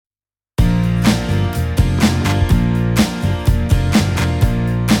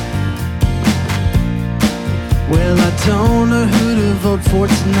vote for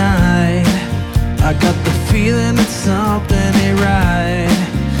tonight. I got the feeling that something ain't right,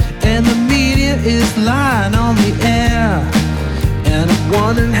 and the media is lying on the air, and I'm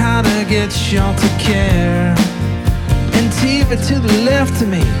wondering how to get y'all to care. And TV to the left of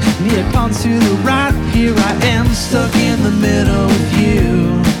me, neocons to the right. Here I am, stuck in the middle with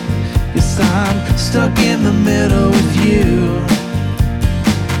you. Yes, I'm stuck in the middle with you.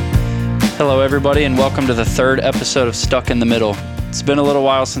 Hello, everybody, and welcome to the third episode of Stuck in the Middle. It's been a little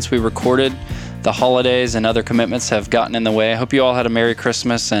while since we recorded. The holidays and other commitments have gotten in the way. I hope you all had a Merry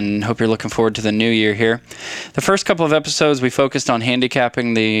Christmas and hope you're looking forward to the new year here. The first couple of episodes, we focused on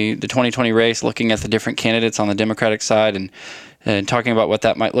handicapping the 2020 race, looking at the different candidates on the Democratic side and talking about what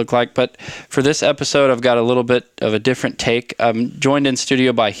that might look like. But for this episode, I've got a little bit of a different take. I'm joined in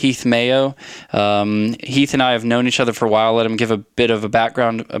studio by Heath Mayo. Heath and I have known each other for a while. Let him give a bit of a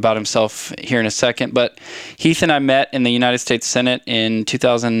background about himself here in a second. But Heath and I met in the United States Senate in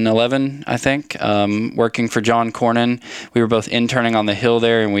 2011, I think, working for John Cornyn. We were both interning on the Hill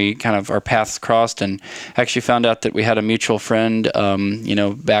there, and we kind of, our paths crossed, and actually found out that we had a mutual friend,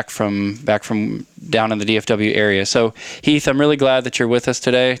 back from down in the DFW area. So, Heath, I'm really glad that you're with us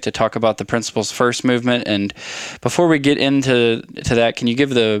today to talk about the Principles First movement. And before we get into that, can you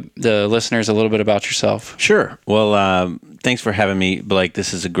give the listeners a little bit about yourself? Sure. Well, thanks for having me, Blake.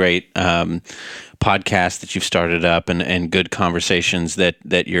 This is a great podcast that you've started up, and good conversations that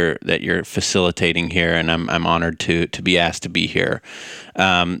you're facilitating here. And I'm honored to be asked to be here.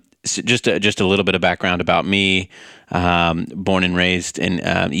 So just a little bit of background about me. Born and raised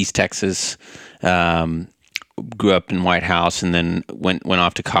in East Texas. Grew up in White House, and then went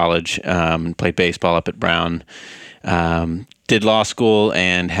off to college, played baseball up at Brown. Did law school,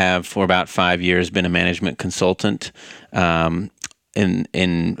 and have for about 5 years been a management consultant. I'm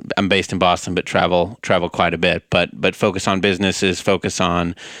based in Boston, but travel quite a bit. But focus on businesses, focus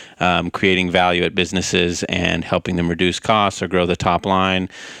on creating value at businesses and helping them reduce costs or grow the top line.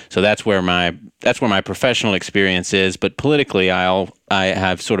 So that's where my professional experience is. But politically, I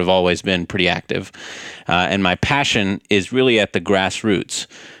have sort of always been pretty active, and my passion is really at the grassroots.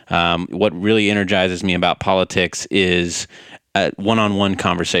 What really energizes me about politics is one-on-one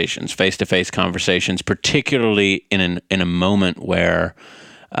conversations, face-to-face conversations, particularly in a moment where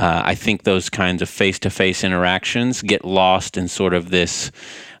I think those kinds of face-to-face interactions get lost in sort of this,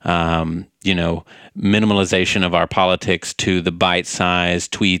 minimalization of our politics to the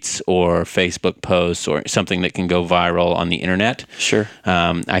bite-sized tweets or Facebook posts or something that can go viral on the internet. Sure.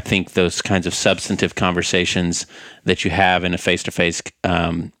 I think those kinds of substantive conversations that you have in a face-to-face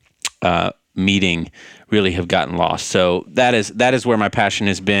meeting really have gotten lost. So that is where my passion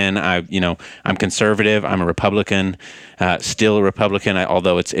has been. I'm conservative. I'm a Republican, still a Republican.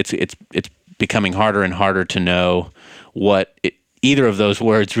 Although it's becoming harder and harder to know what either of those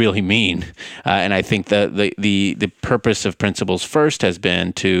words really mean. And I think the purpose of Principles First has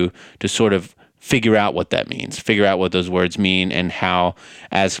been to sort of figure out what that means, figure out what those words mean, and how,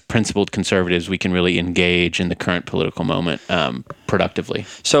 as principled conservatives, we can really engage in the current political moment productively.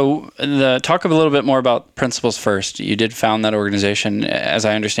 So talk a little bit more about Principles First. You did found that organization. As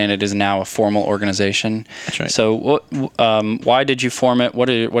I understand it, is now a formal organization. That's right. So why did you form it? What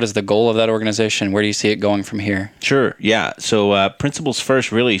is the goal of that organization? Where do you see it going from here? Sure, yeah. So Principles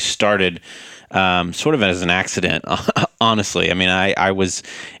First really started sort of as an accident, honestly. I mean, it was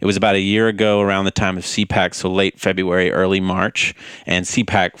about a year ago around the time of CPAC, so late February, early March. And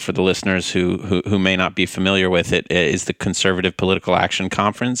CPAC, for the listeners who may not be familiar with it, is the Conservative Political Action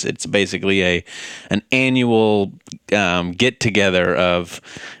Conference. It's basically an annual get-together of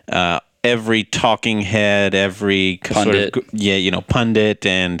every talking head, every pundit. Pundit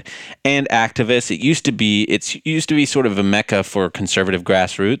and activist. It used to be sort of a mecca for conservative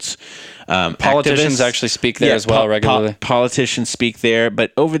grassroots. Politicians actually speak there as well regularly. Politicians speak there,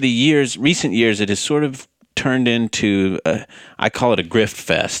 but over the recent years, it has sort of turned into, I call it a grift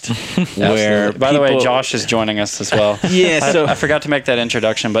fest. Where by the way, Josh is joining us as well. Yeah, so I forgot to make that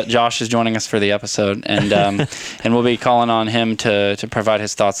introduction, but Josh is joining us for the episode, and and we'll be calling on him to provide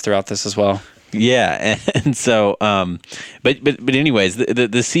his thoughts throughout this as well. Yeah, and so, but anyways, the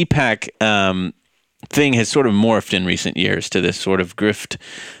CPAC thing has sort of morphed in recent years to this sort of grift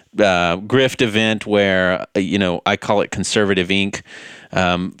event where I call it Conservative Inc.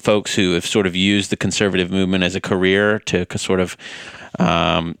 Folks who have sort of used the conservative movement as a career to sort of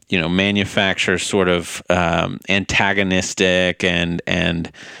manufacture sort of antagonistic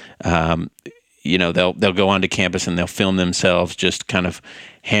and they'll go onto campus and they'll film themselves just kind of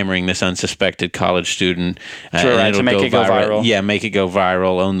hammering this unsuspected college student. Sure, right, to make it go viral. Yeah, make it go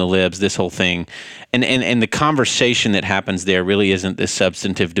viral, own the libs, this whole thing. And the conversation that happens there really isn't this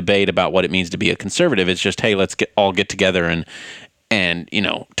substantive debate about what it means to be a conservative. It's just, hey, let's all get together and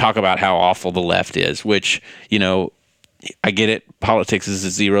talk about how awful the left is, which, I get it. Politics is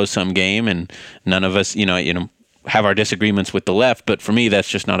a zero-sum game, and none of us, have our disagreements with the left, but for me, that's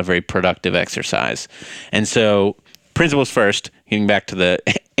just not a very productive exercise. And so, principles first, getting back to the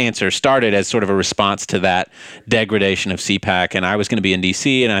answer, started as sort of a response to that degradation of CPAC. And I was going to be in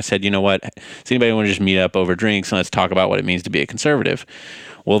D.C., and I said, you know what, does anybody want to just meet up over drinks and let's talk about what it means to be a conservative?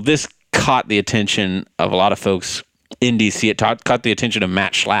 Well, this caught the attention of a lot of folks in D.C. It caught the attention of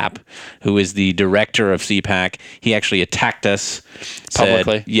Matt Schlapp, who is the director of CPAC. He actually attacked us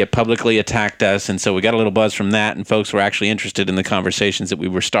publicly. Publicly attacked us, and so we got a little buzz from that, and folks were actually interested in the conversations that we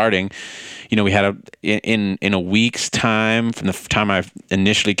were starting. We had in a week's time, from the time I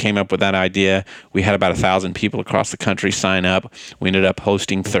initially came up with that idea, we had about 1,000 people across the country sign up. We ended up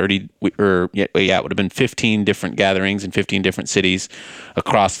hosting it would have been 15 different gatherings in 15 different cities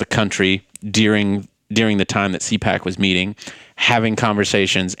across the country during the time that CPAC was meeting, having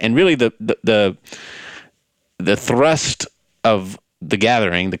conversations. And really the thrust of the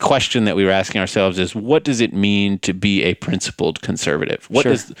gathering, the question that we were asking ourselves is, what does it mean to be a principled conservative? What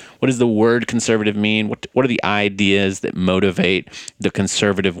does the word conservative mean? What are the ideas that motivate the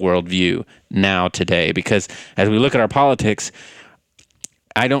conservative worldview now, today? Because as we look at our politics,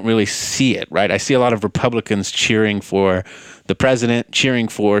 I don't really see it, right? I see a lot of Republicans cheering for the president, cheering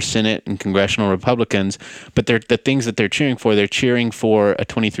for Senate and congressional Republicans, but the things that they're cheering for a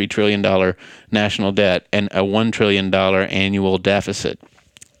 $23 trillion national debt and a $1 trillion annual deficit.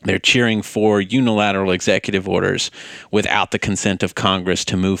 They're cheering for unilateral executive orders without the consent of Congress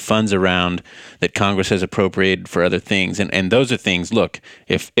to move funds around that Congress has appropriated for other things. And those are things, look,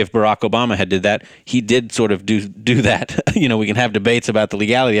 if Barack Obama had did that, he did sort of do that. We can have debates about the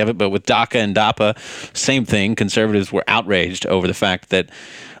legality of it, but with DACA and DAPA, same thing. Conservatives were outraged over the fact that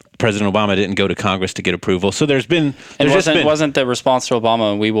President Obama didn't go to Congress to get approval. So wasn't the response to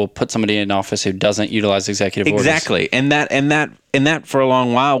Obama, we will put somebody in office who doesn't utilize executive orders. Exactly. And that for a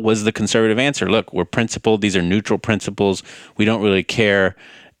long while was the conservative answer. Look, we're principled. These are neutral principles. We don't really care.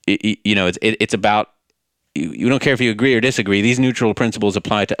 It's about, you don't care if you agree or disagree. These neutral principles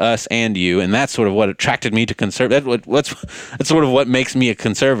apply to us and you. And that's sort of what attracted me to conservative. That's sort of what makes me a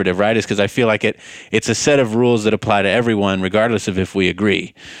conservative, right? Is because I feel like it's a set of rules that apply to everyone, regardless of if we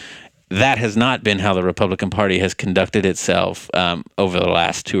agree. That has not been how the Republican Party has conducted itself over the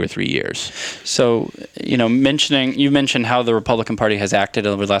last 2 or 3 years. So, you mentioned how the Republican Party has acted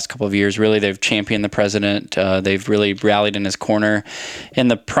over the last couple of years. Really, they've championed the president. They've really rallied in his corner. In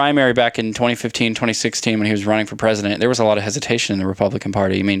the primary back in 2015, 2016, when he was running for president, there was a lot of hesitation in the Republican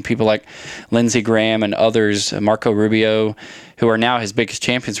Party. I mean, people like Lindsey Graham and others, Marco Rubio, who are now his biggest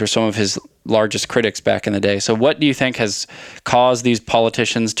champions, were some of his largest critics back in the day. So what do you think has caused these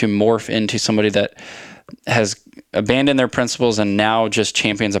politicians to morph into somebody that has abandoned their principles and now just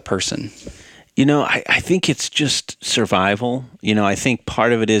champions a person? I think it's just survival. I think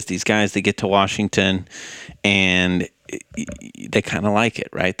part of it is these guys, they get to Washington and they kind of like it,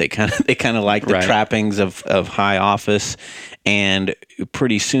 right? They kind of like the trappings of high office, and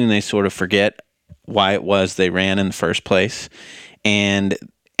pretty soon they sort of forget why it was they ran in the first place. And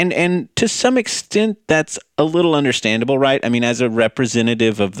to some extent, that's a little understandable, right? I mean, as a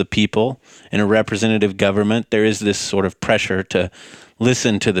representative of the people in a representative government, there is this sort of pressure to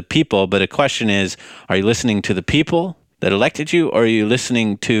listen to the people. But a question is, are you listening to the people that elected you, or are you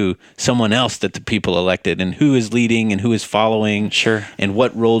listening to someone else that the people elected? And who is leading and who is following? Sure. And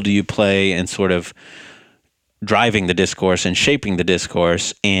what role do you play in sort of driving the discourse and shaping the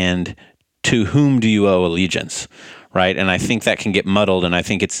discourse? And to whom do you owe allegiance? Right. And I think that can get muddled. And I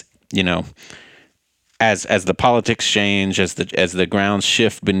think it's, as the politics change, as the grounds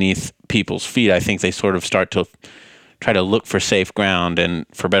shift beneath people's feet, I think they sort of start to try to look for safe ground. And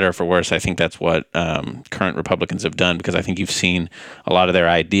for better or for worse, I think that's what current Republicans have done, because I think you've seen a lot of their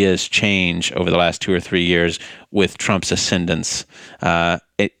ideas change over the last 2 or 3 years with Trump's ascendance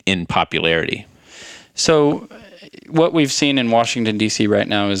in popularity. So what we've seen in Washington, D.C. right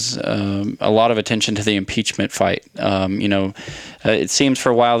now is a lot of attention to the impeachment fight. It seems for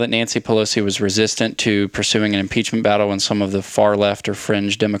a while that Nancy Pelosi was resistant to pursuing an impeachment battle when some of the far left or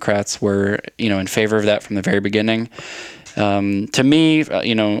fringe Democrats were, in favor of that from the very beginning. To me,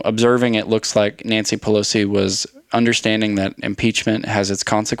 observing it looks like Nancy Pelosi was understanding that impeachment has its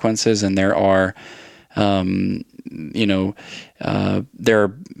consequences, and there are There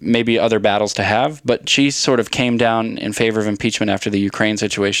are maybe other battles to have, but she sort of came down in favor of impeachment after the Ukraine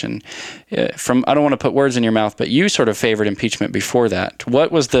situation. I don't want to put words in your mouth, but you sort of favored impeachment before that.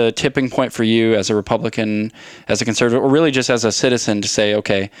 What was the tipping point for you as a Republican, as a conservative, or really just as a citizen to say,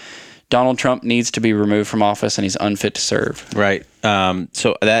 okay, Donald Trump needs to be removed from office and he's unfit to serve? Right.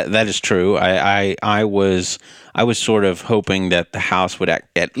 So that is true. I was sort of hoping that the House would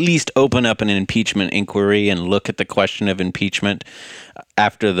at least open up an impeachment inquiry and look at the question of impeachment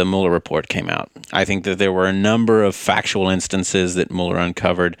after the Mueller report came out. I think that there were a number of factual instances that Mueller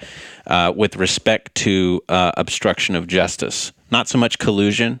uncovered with respect to obstruction of justice. Not so much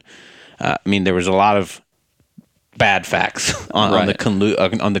collusion. There was a lot of bad facts on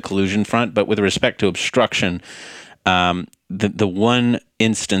the collusion front, but with respect to obstruction, the one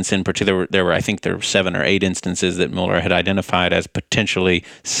instance in particular, there were 7 or 8 instances that Mueller had identified as potentially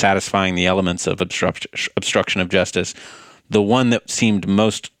satisfying the elements of obstruction of justice. The one that seemed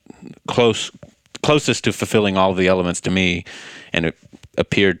most closest to fulfilling all of the elements to me, and it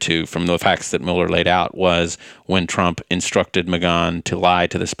appeared to from the facts that Mueller laid out, was when Trump instructed McGahn to lie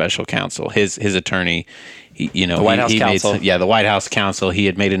to the special counsel, his attorney. The White House counsel. The White House counsel. He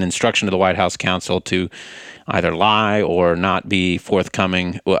had made an instruction to the White House counsel to either lie or not be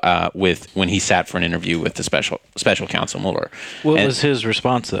forthcoming with when he sat for an interview with the special counsel Mueller. What was his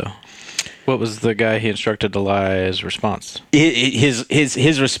response, though? What was the guy he instructed to lie's response?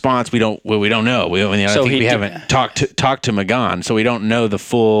 His response we don't know. We haven't talked to McGahn, so we don't know the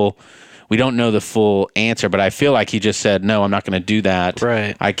full. We don't know the full answer, but I feel like he just said, "No, I'm not going to do that.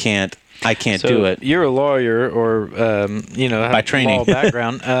 Right. I can't do it." You're a lawyer, or have by training, law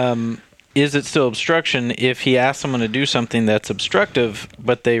background. Is it still obstruction if he asks someone to do something that's obstructive,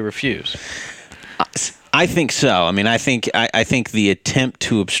 but they refuse? I think so. I think the attempt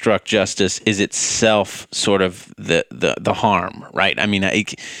to obstruct justice is itself sort of the harm, right?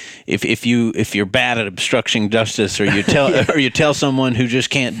 If you're bad at obstructing justice, or you tell someone who just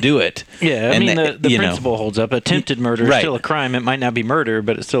can't do it. Yeah, the principle holds up. Attempted murder is still a crime. It might not be murder,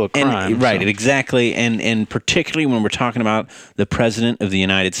 but it's still a crime. Exactly. And particularly when we're talking about the President of the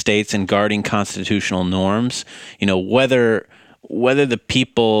United States and guarding constitutional norms, whether the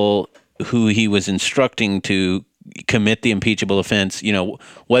people who he was instructing to commit the impeachable offense,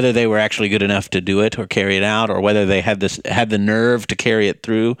 whether they were actually good enough to do it or carry it out, or whether they had the nerve to carry it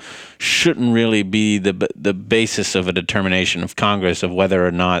through, shouldn't really be the basis of a determination of Congress of whether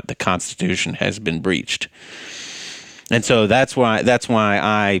or not the Constitution has been breached. And so that's why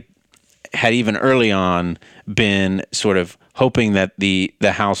I had even early on been sort of hoping that the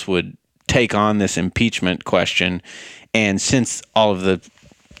House would take on this impeachment question, and since all of the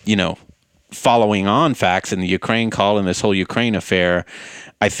following on facts in the Ukraine call and this whole Ukraine affair,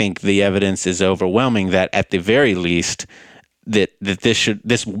 I think the evidence is overwhelming that at the very least that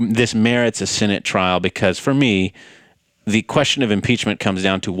this merits a Senate trial, because for me, the question of impeachment comes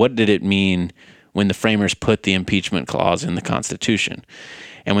down to what did it mean when the framers put the impeachment clause in the Constitution.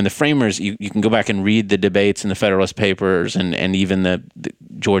 And when the framers, you can go back and read the debates in the Federalist Papers and even the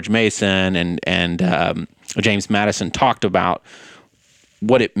George Mason and James Madison talked about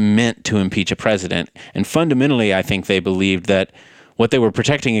what it meant to impeach a president. And fundamentally, I think they believed that what they were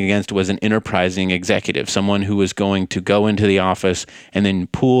protecting against was an enterprising executive, someone who was going to go into the office and then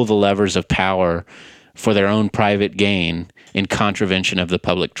pull the levers of power for their own private gain in contravention of the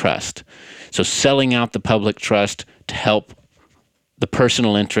public trust. So selling out the public trust to help the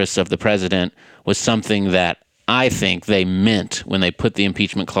personal interests of the president was something that I think they meant when they put the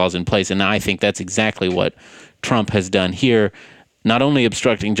impeachment clause in place. And I think that's exactly what Trump has done here, not only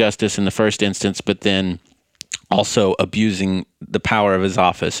obstructing justice in the first instance, but then also abusing the power of his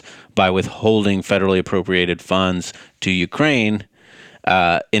office by withholding federally appropriated funds to Ukraine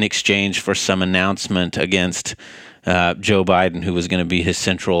in exchange for some announcement against Joe Biden, who was going to be his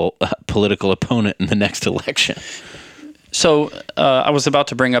central political opponent in the next election. So I was about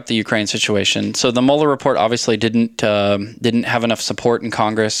to bring up the Ukraine situation. So the Mueller report obviously didn't have enough support in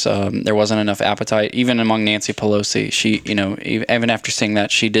Congress. There wasn't enough appetite, even among Nancy Pelosi. She, even after seeing that,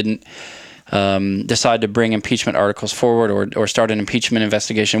 she didn't decide to bring impeachment articles forward or start an impeachment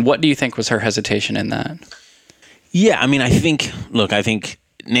investigation. What do you think was her hesitation in that? Yeah, I think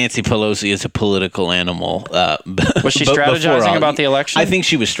Nancy Pelosi is a political animal. Was she strategizing about the election? I think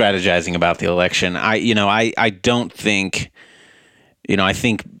she was strategizing about the election. I don't think, I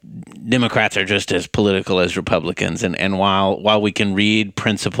think Democrats are just as political as Republicans. And while we can read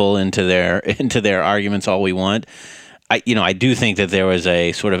principle into their arguments all we want, I do think that there was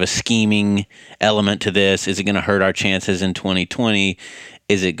a sort of a scheming element to this. Is it going to hurt our chances in 2020?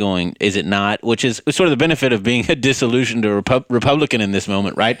 Is it not? Which is sort of the benefit of being a disillusioned Republican in this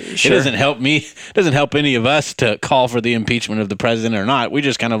moment, right? Sure. It doesn't help me. It doesn't help any of us to call for the impeachment of the president or not. We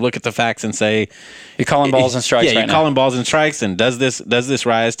just kind of look at the facts and say, you're calling balls and strikes. Yeah, right you're calling balls and strikes. And does this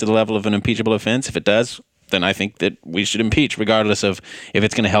rise to the level of an impeachable offense? If it does, then I think that we should impeach, regardless of if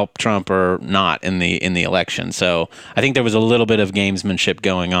it's going to help Trump or not in the election. So I think there was a little bit of gamesmanship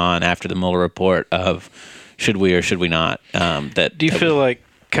going on after the Mueller report of should we or should we not. Do you feel like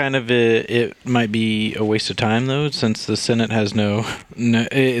kind of it might be a waste of time though, since the Senate has no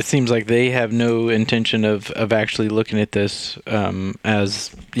it seems like they have no intention of actually looking at this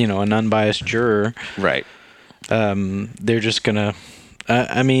as an unbiased juror, right? They're just gonna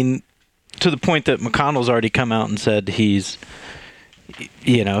I mean, to the point that McConnell's already come out and said he's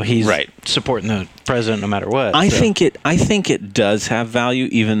right. supporting the president no matter what. I think it does have value,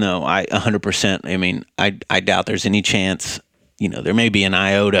 even though I 100%. I mean, I doubt there's any chance. There may be an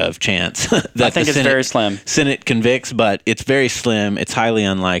iota of chance that I think it's very slim. Senate convicts, but it's very slim. It's highly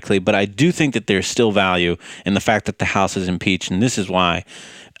unlikely. But I do think that there's still value in the fact that the House is impeached, and this is why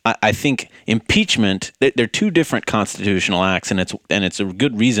I think impeachment. They're two different constitutional acts, and it's a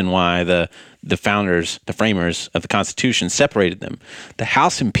good reason why the framers of the Constitution separated them. The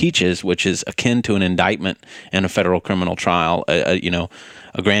House impeaches, which is akin to an indictment in a federal criminal trial.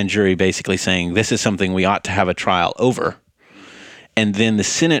 A grand jury basically saying this is something we ought to have a trial over. And then the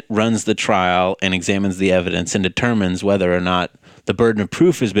Senate runs the trial and examines the evidence and determines whether or not the burden of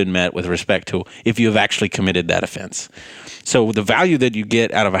proof has been met with respect to if you have actually committed that offense. So the value that you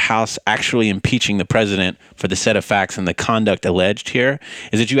get out of a House actually impeaching the president for the set of facts and the conduct alleged here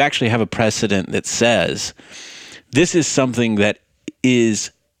is that you actually have a precedent that says this is something that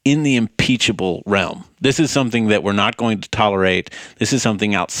is in the impeachable realm. This is something that we're not going to tolerate. This is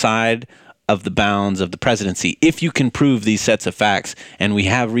something outside of the bounds of the presidency. If you can prove these sets of facts, and we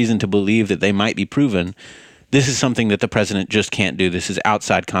have reason to believe that they might be proven, this is something that the president just can't do. This is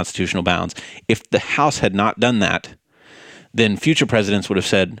outside constitutional bounds. If the House had not done that, then future presidents would have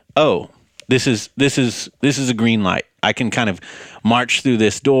said, "Oh, this is a green light. I can kind of march through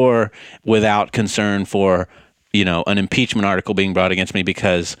this door without concern for, an impeachment article being brought against me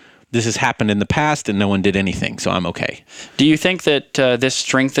because this has happened in the past and no one did anything, so I'm okay." Do you think that this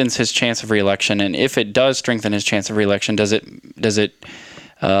strengthens his chance of reelection? And if it does strengthen his chance of reelection, does it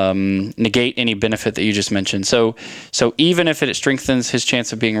negate any benefit that you just mentioned? So even if it strengthens his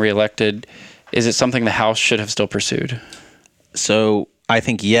chance of being reelected, is it something the House should have still pursued? So I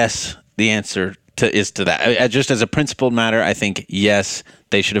think yes. The answer is to that. Just as a principled matter, I think yes,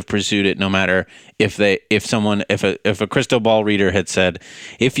 they should have pursued it, no matter if a crystal ball reader had said,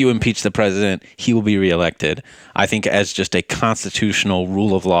 if you impeach the president, he will be reelected. I think as just a constitutional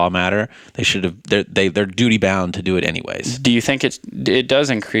rule of law matter, they should have. They're duty bound to do it anyways. Do you think it does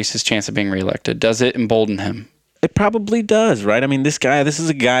increase his chance of being reelected? Does it embolden him? It probably does, right? I mean, this is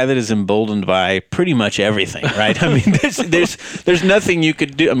a guy that is emboldened by pretty much everything, right? I mean, there's nothing you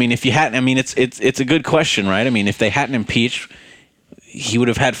could do. I mean, if you hadn't, I mean, it's a good question, right? I mean, if they hadn't impeached, he would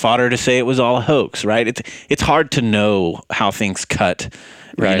have had fodder to say it was all a hoax, right? It's hard to know how things cut,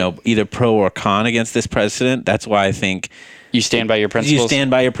 right. Either pro or con against this president. That's why I think you stand by your principles. You stand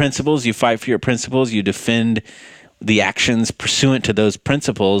by your principles. You fight for your principles. You defend the actions pursuant to those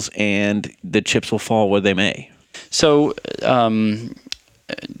principles, and the chips will fall where they may. So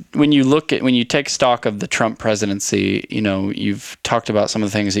when you take stock of the Trump presidency, you've talked about some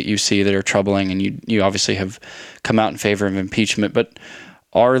of the things that you see that are troubling, and you obviously have come out in favor of impeachment. But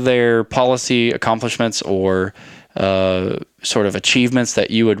are there policy accomplishments or sort of achievements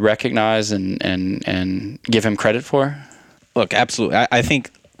that you would recognize and give him credit for? Look, absolutely. I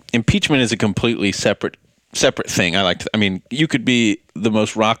think impeachment is a completely separate thing. You could be the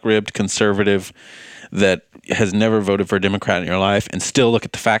most rock-ribbed conservative that has never voted for a Democrat in your life and still look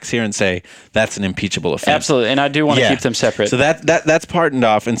at the facts here and say that's an impeachable offense. Absolutely, and I do want to keep them separate. So that's pardoned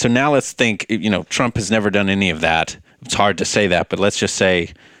off. And so now let's think, Trump has never done any of that. It's hard to say that, but let's just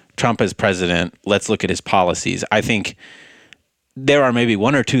say Trump as president, let's look at his policies. I think there are maybe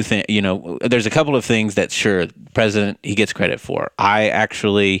one or two things, there's a couple of things that, sure, president, he gets credit for. I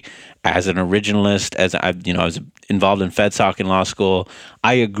actually, as an originalist, I was involved in FedSoc in law school,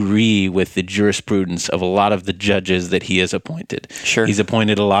 I agree with the jurisprudence of a lot of the judges that he has appointed. Sure. He's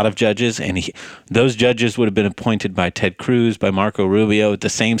appointed a lot of judges, and those judges would have been appointed by Ted Cruz, by Marco Rubio, the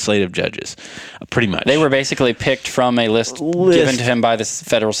same slate of judges, pretty much. They were basically picked from a list given to him by the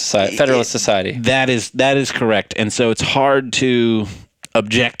Federalist Society. That is correct. And so it's hard to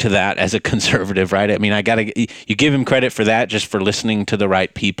object to that as a conservative, right? I mean, you give him credit for that just for listening to the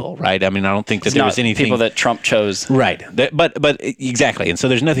right people, right? I mean, I don't think that there was anything people that Trump chose, right? But exactly, and so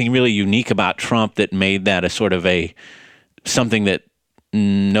there's nothing really unique about Trump that made that a sort of something that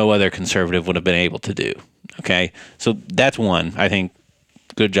no other conservative would have been able to do. Okay, so that's one. I think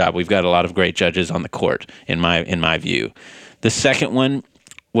good job. We've got a lot of great judges on the court, in my view. The second one,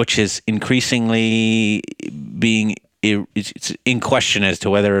 which is increasingly being it's in question as to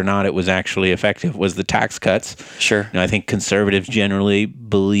whether or not it was actually effective, was the tax cuts. Sure. I think conservatives generally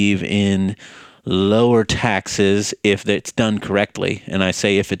believe in lower taxes if it's done correctly, and I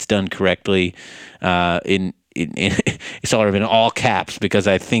say if it's done correctly, it's sort of in all caps, because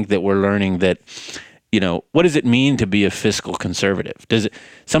I think that we're learning that, what does it mean to be a fiscal conservative?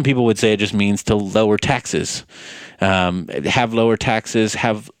 Some people would say it just means to lower taxes, have lower taxes,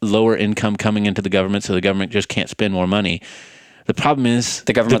 have lower income coming into the government, so the government just can't spend more money. The problem is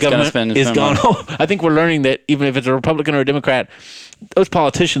the government is gone. I think we're learning that even if it's a Republican or a Democrat, those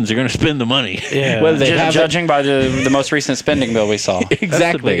politicians are going to spend the money. Yeah. Whether they Judging by the most recent spending bill we saw. Exactly.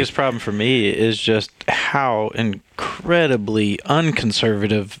 That's the biggest problem for me is just how incredibly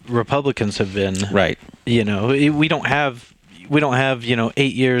unconservative Republicans have been. Right. We don't have 8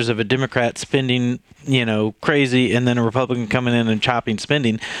 years of a Democrat spending crazy and then a Republican coming in and chopping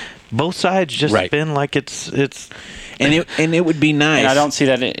spending. Both sides just spend like it's and it would be nice. And I don't see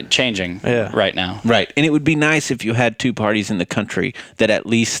that changing right now. Right. And it would be nice if you had two parties in the country that at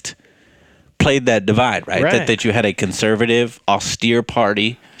least played that divide, right? That you had a conservative, austere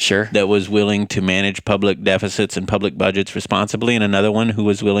party that was willing to manage public deficits and public budgets responsibly, and another one who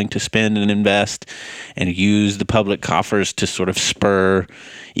was willing to spend and invest and use the public coffers to sort of spur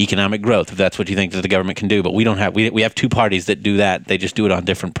economic growth, if that's what you think that the government can do. But we don't have we have two parties that do that. They just do it on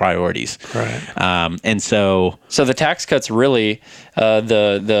different priorities. Right. And so the tax cuts really,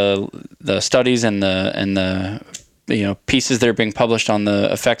 the studies and the pieces that are being published on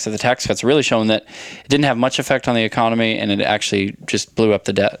the effects of the tax cuts really showing that it didn't have much effect on the economy, and it actually just blew up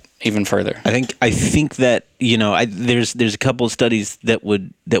the debt even further. I think that there's a couple of studies that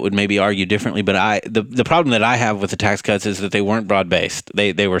would maybe argue differently, but the problem that I have with the tax cuts is that they weren't broad based.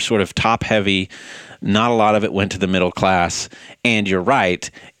 They were sort of top heavy. Not a lot of it went to the middle class, and you're right.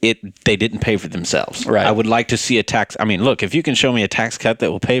 They didn't pay for themselves. Right. I would like to see a tax. I mean, look, if you can show me a tax cut that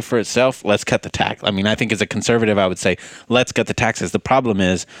will pay for itself, let's cut the tax. I mean, I think as a conservative, I would say let's cut the taxes. The problem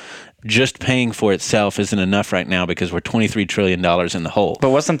is just paying for itself isn't enough right now because we're $23 trillion in the hole.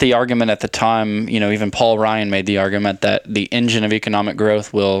 But wasn't the argument at the time, even Paul Ryan made the argument that the engine of economic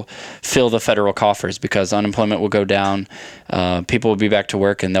growth will fill the federal coffers because unemployment will go down, people will be back to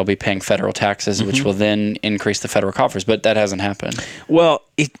work, and they'll be paying federal taxes, which will then increase the federal coffers. But that hasn't happened. Well,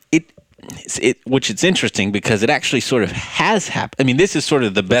 which it's interesting because it actually sort of has happened. I mean, this is sort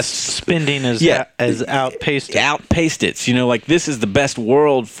of the best spending has outpaced it. Outpaced it. So, this is the best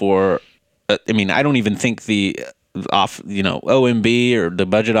world for. I don't even think the OMB or the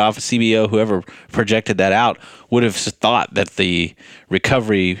budget office, CBO, whoever projected that out, would have thought that the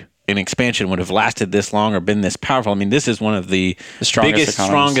recovery and expansion would have lasted this long or been this powerful. I mean, this is one of the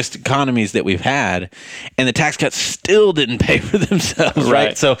strongest economies that we've had, and the tax cuts still didn't pay for themselves,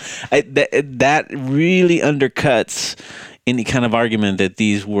 right? So that really undercuts any kind of argument that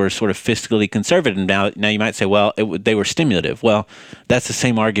these were sort of fiscally conservative. Now you might say, well, they were stimulative. Well, that's the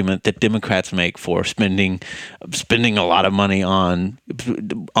same argument that Democrats make for spending a lot of money on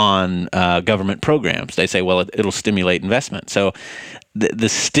government programs. They say, well, it'll stimulate investment. So the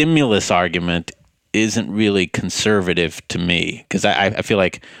stimulus argument isn't really conservative to me, because I feel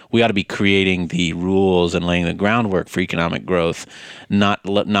like we ought to be creating the rules and laying the groundwork for economic growth, not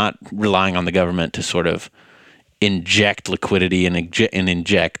relying on the government to sort of inject liquidity and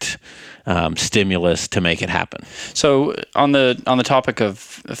inject stimulus to make it happen. So on the topic of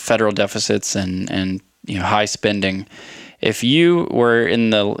federal deficits and high spending, if you were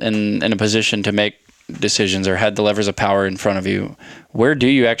in a position to make decisions or had the levers of power in front of you, where do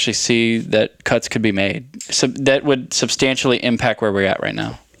you actually see that cuts could be made so that would substantially impact where we're at right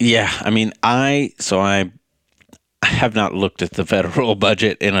now? Yeah, I mean, I have not looked at the federal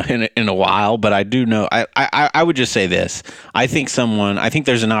budget in a while, but I do know. I would just say this: I think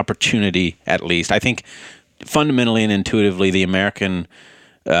there's an opportunity. At least I think fundamentally and intuitively, the American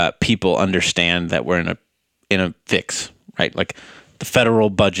people understand that we're in a fix, right? Like the federal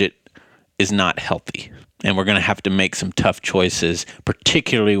budget is not healthy, and we're going to have to make some tough choices,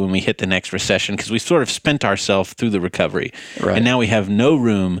 particularly when we hit the next recession, because we sort of spent ourselves through the recovery, and now we have no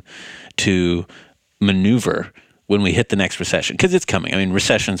room to maneuver when we hit the next recession, because it's coming. I mean,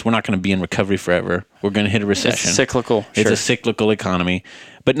 recessions, we're not going to be in recovery forever. We're going to hit a recession. It's cyclical. It's sure. a cyclical economy.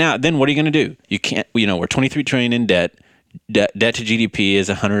 But now, then what are you going to do? You can't, we're 23 trillion in debt. Debt to GDP is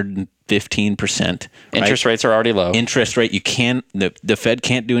 115%. Right? Interest rates are already low. Interest rate, the Fed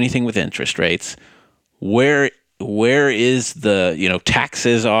can't do anything with interest rates. Where is the,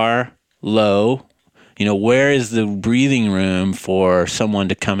 taxes are low. Where is the breathing room for someone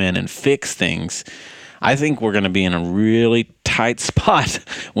to come in and fix things? I think we're going to be in a really tight spot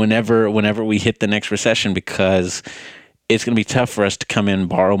whenever we hit the next recession, because it's going to be tough for us to come in and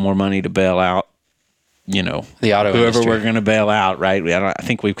borrow more money to bail out, the auto whoever industry. we're going to bail out, right? I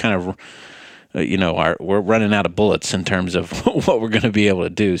think we've kind of, we're running out of bullets in terms of what we're going to be able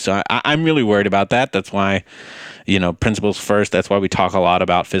to do. So I'm really worried about that. That's why, principles first. That's why we talk a lot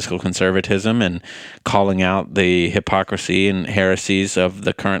about fiscal conservatism and calling out the hypocrisy and heresies of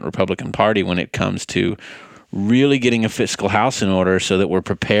the current Republican Party when it comes to really getting a fiscal house in order so that we're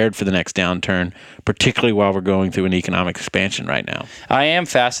prepared for the next downturn, particularly while we're going through an economic expansion right now. I am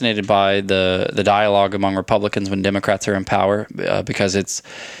fascinated by the dialogue among Republicans when Democrats are in power, because it's,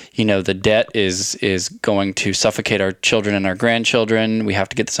 the debt is going to suffocate our children and our grandchildren. We have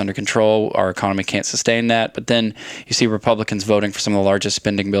to get this under control. Our economy can't sustain that. But then you see Republicans voting for some of the largest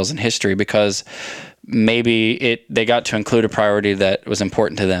spending bills in history because maybe they got to include a priority that was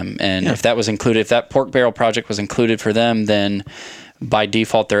important to them. And if that was included, if that pork barrel project was included for them, then by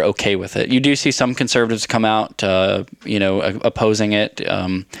default, they're okay with it. You do see some conservatives come out, opposing it,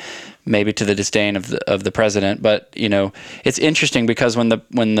 maybe to the disdain of the president. But, it's interesting because when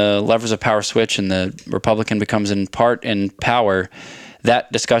the levers of power switch and the Republican becomes in power,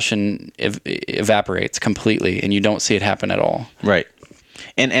 that discussion evaporates completely and you don't see it happen at all. Right.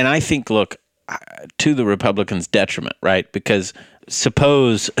 And I think, look, to the Republicans' detriment, right? Because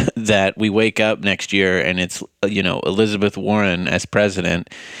suppose that we wake up next year and it's, Elizabeth Warren as president,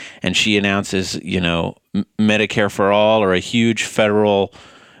 and she announces, Medicare for all, or a huge federal,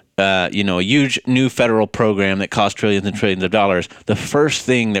 a huge new federal program that costs trillions and trillions of dollars. The first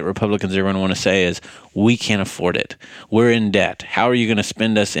thing that Republicans are going to want to say is, we can't afford it. We're in debt. How are you going to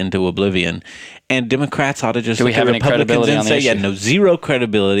spend us into oblivion? And Democrats ought to just look at Republicans and say, zero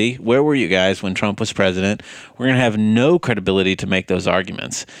credibility. Where were you guys when Trump was president? We're going to have no credibility to make those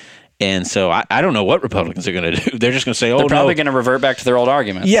arguments. And so I don't know what Republicans are going to do. They're just going to say, they're probably going to revert back to their old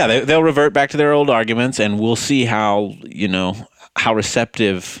arguments. Yeah, they'll revert back to their old arguments, and we'll see how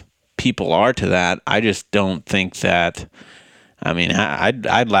receptive people are to that. I just don't think that. I mean,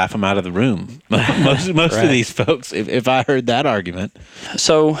 I'd laugh them out of the room. Most right. of these folks, if I heard that argument.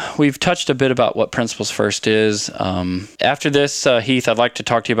 So we've touched a bit about what Principles First is. After this, Heath, I'd like to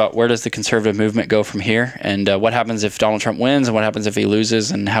talk to you about where does the conservative movement go from here, and what happens if Donald Trump wins, and what happens if he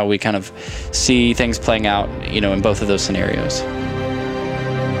loses, and how we kind of see things playing out, in both of those scenarios.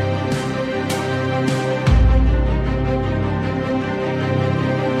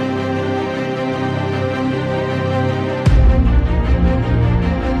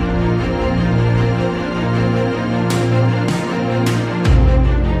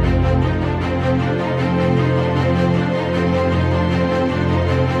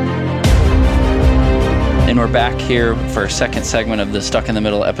 We're back here for a second segment of the Stuck in the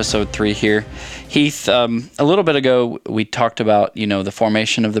Middle, Episode 3 here. Heath, a little bit ago, we talked about, the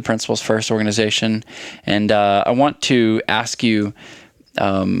formation of the Principles First organization. And I want to ask you,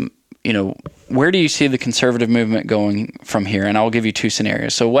 where do you see the conservative movement going from here? And I'll give you two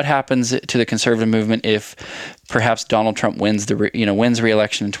scenarios. So what happens to the conservative movement if perhaps Donald Trump wins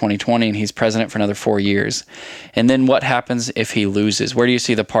re-election in 2020 and he's president for another 4 years? And then what happens if he loses? Where do you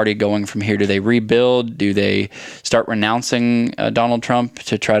see the party going from here? Do they rebuild? Do they start renouncing Donald Trump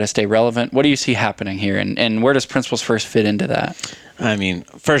to try to stay relevant? What do you see happening here? And where does Principles First fit into that? I mean,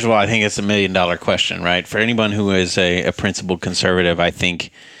 first of all, I think it's $1 million question, right? For anyone who is a principled conservative, I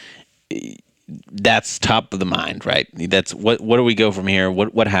think that's top of the mind, right? That's what do we go from here?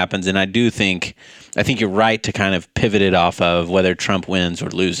 What happens? And I think you're right to kind of pivot it off of whether Trump wins or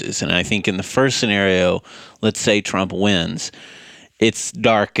loses. And I think in the first scenario, let's say Trump wins, it's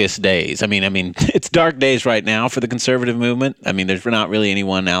darkest days. I mean, it's dark days right now for the conservative movement. I mean, there's not really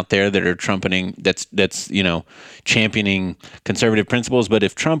anyone out there that are trumpeting that's championing conservative principles. But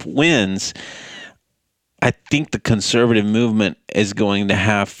if Trump wins, I think the conservative movement is going to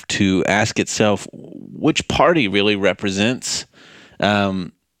have to ask itself which party really represents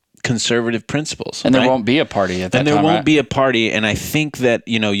conservative principles. And there won't be a party at that time. And there won't be a party. And I think that,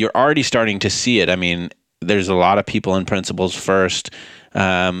 you're already starting to see it. I mean, there's a lot of people in Principles First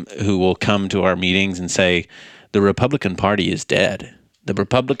who will come to our meetings and say, the Republican Party is dead. The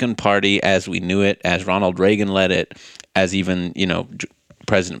Republican Party, as we knew it, as Ronald Reagan led it, as even,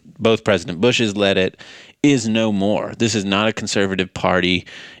 both President Bushes led it, is no more. This is not a conservative party.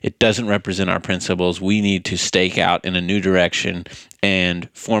 It doesn't represent our principles. We need to stake out in a new direction and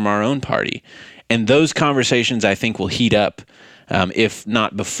form our own party. And those conversations, I think, will heat up, if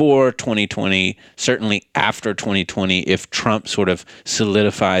not before 2020, certainly after 2020, if Trump sort of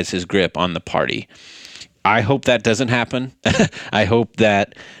solidifies his grip on the party. I hope that doesn't happen. I hope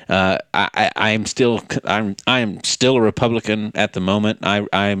that I am still a Republican at the moment.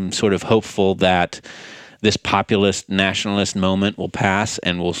 I'm sort of hopeful that this populist nationalist moment will pass,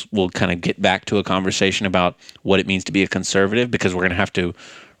 and we'll kind of get back to a conversation about what it means to be a conservative, because we're going to have to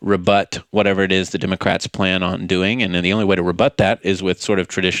rebut whatever it is the Democrats plan on doing. And then the only way to rebut that is with sort of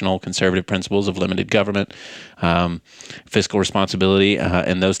traditional conservative principles of limited government, fiscal responsibility,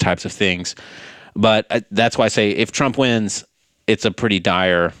 and those types of things. But that's why I say if Trump wins, it's a pretty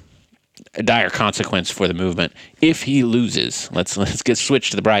dire consequence for the movement. If he loses, let's get switched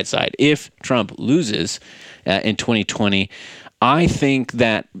to the bright side. If Trump loses in 2020, I think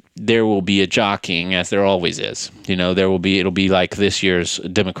that there will be a jockeying, as there always is. It'll be like this year's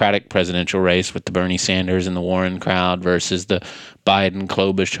Democratic presidential race with the Bernie Sanders and the Warren crowd versus the Biden,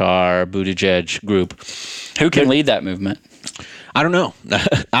 Klobuchar, Buttigieg group. Who can lead that movement? I don't know.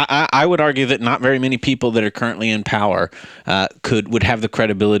 I would argue that not very many people that are currently in power would have the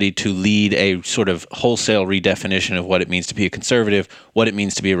credibility to lead a sort of wholesale redefinition of what it means to be a conservative, what it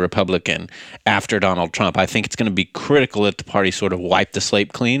means to be a Republican after Donald Trump. I think it's going to be critical that the party sort of wipe the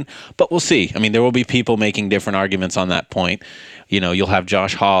slate clean, but we'll see. I mean, there will be people making different arguments on that point. You'll have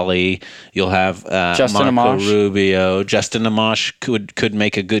Josh Hawley, you'll have Justin Marco Amash. Rubio. Justin Amash could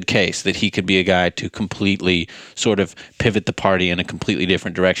make a good case that he could be a guy to completely sort of pivot the party in a completely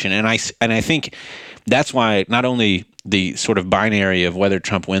different direction. And I think that's why not only the sort of binary of whether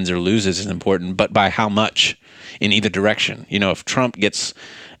Trump wins or loses is important, but by how much in either direction. If Trump gets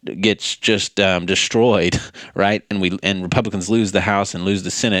just destroyed, right, and Republicans lose the House and lose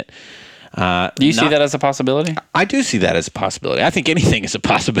the Senate. Do you see that as a possibility? I do see that as a possibility. I think anything is a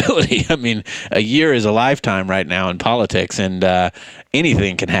possibility. I mean, a year is a lifetime right now in politics, and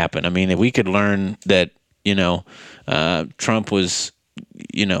anything can happen. I mean, if we could learn that, Trump was,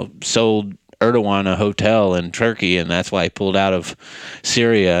 sold Erdogan a hotel in Turkey, and that's why he pulled out of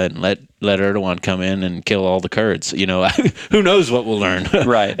Syria and let Erdogan come in and kill all the Kurds. Who knows what we'll learn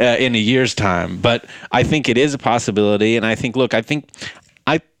right in a year's time. But I think it is a possibility, and I think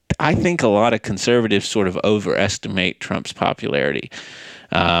I think a lot of conservatives sort of overestimate Trump's popularity.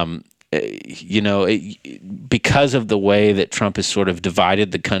 Because of the way that Trump has sort of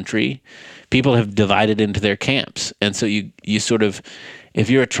divided the country, people have divided into their camps. And so you sort of, if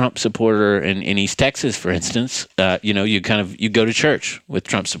you're a Trump supporter in East Texas, for instance, you go to church with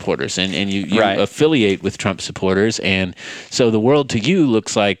Trump supporters and you right. affiliate with Trump supporters. And so the world to you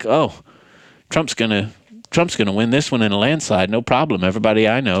looks like, oh, Trump's going to win this one in a landslide, no problem. Everybody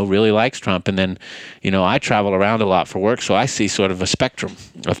I know really likes Trump. And then, I travel around a lot for work, so I see sort of a spectrum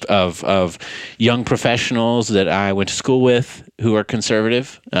of young professionals that I went to school with who are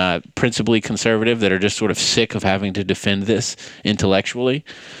conservative, principally conservative, that are just sort of sick of having to defend this intellectually,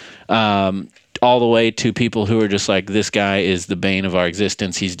 all the way to people who are just like, this guy is the bane of our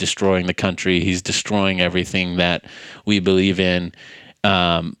existence. He's destroying the country. He's destroying everything that we believe in.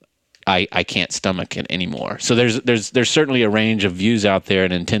 I can't stomach it anymore. So there's certainly a range of views out there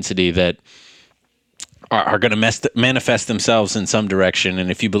and intensity that are going to manifest themselves in some direction.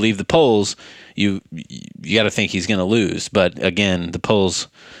 And if you believe the polls, you got to think he's going to lose. But again, the polls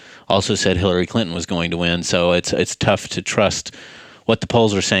also said Hillary Clinton was going to win. So it's tough to trust what the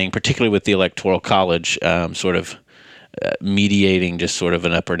polls are saying, particularly with the Electoral College sort of mediating just sort of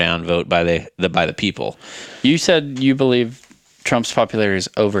an up or down vote by the people. You said you believe Trump's popularity is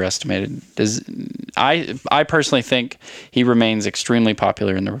overestimated. I personally think he remains extremely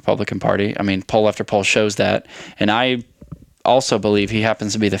popular in the Republican Party. I mean, poll after poll shows that. And I also believe he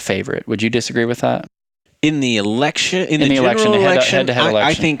happens to be the favorite. Would you disagree with that? In the election, in the general election, head-to-head election,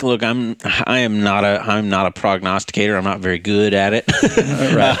 I think. Look, I'm not a prognosticator. I'm not very good at it.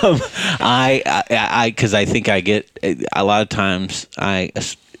 Right. Because I think I get a lot of times.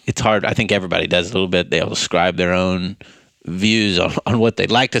 It's hard. I think everybody does a little bit. They'll describe their own views on what they'd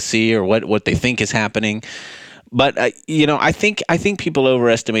like to see or what they think is happening. But I think people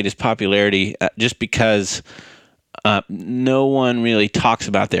overestimate his popularity just because no one really talks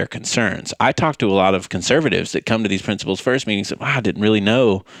about their concerns. I talk to a lot of conservatives that come to these principles first meetings and, wow, I didn't really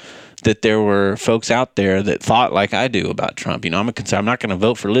know that there were folks out there that thought like I do about Trump. I'm I'm not going to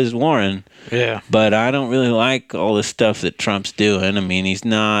vote for Liz Warren. Yeah. But I don't really like all the stuff that Trump's doing. I mean, he's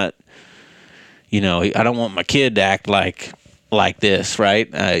not, I don't want my kid to act like this,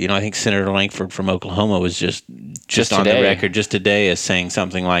 right? I think Senator Langford from Oklahoma was just on the record just today as saying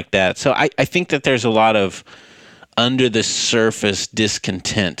something like that. So I think that there's a lot of under the surface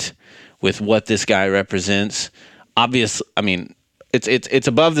discontent with what this guy represents. Obviously, I mean, it's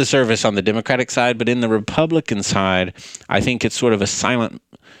above the surface on the Democratic side, but in the Republican side, I think it's sort of a silent,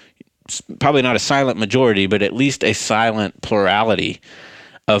 probably not a silent majority, but at least a silent plurality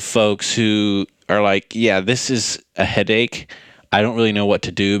of folks who are like, yeah, this is a headache. I don't really know what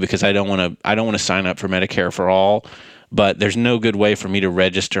to do because I don't want to sign up for Medicare for all, but there's no good way for me to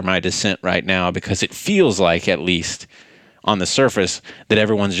register my dissent right now because it feels like, at least on the surface, that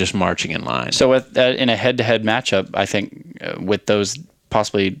everyone's just marching in line. So in a head-to-head matchup, I think with those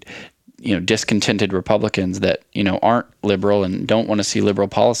possibly discontented Republicans that aren't liberal and don't want to see liberal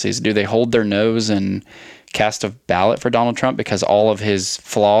policies, do they hold their nose and cast a ballot for Donald Trump because all of his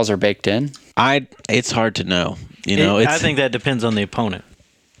flaws are baked in? It's hard to know. I think that depends on the opponent.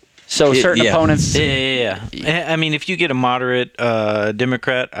 So certain opponents. Yeah. I mean, if you get a moderate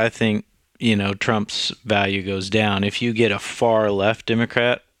Democrat, I think Trump's value goes down. If you get a far left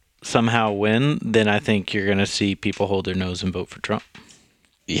Democrat somehow win, then I think you're going to see people hold their nose and vote for Trump.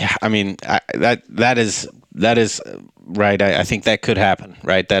 Yeah, I mean that is right. I think that could happen.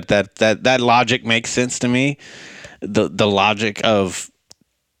 Right. That logic makes sense to me. The logic of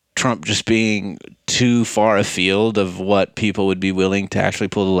Trump just being too far afield of what people would be willing to actually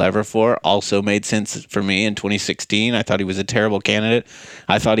pull the lever for also made sense for me in 2016. I thought he was a terrible candidate.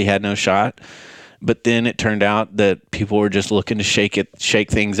 I thought he had no shot. But then it turned out that people were just looking to shake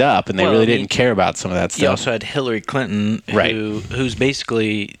things up, and they really didn't care about some of that stuff. You also had Hillary Clinton, who's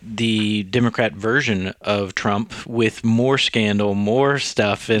basically the Democrat version of Trump with more scandal, more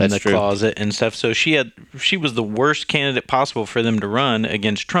stuff in the closet and stuff. So she was the worst candidate possible for them to run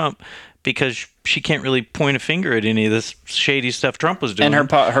against Trump because she can't really point a finger at any of this shady stuff Trump was doing.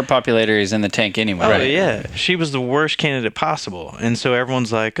 And her popularity is in the tank anyway. Oh, yeah. She was the worst candidate possible. And so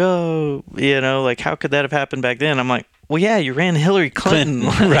everyone's like, oh, like, how could that have happened back then? I'm like, well, yeah, you ran Hillary Clinton.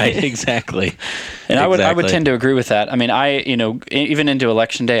 Right, exactly. And I would tend to agree with that. I mean, even into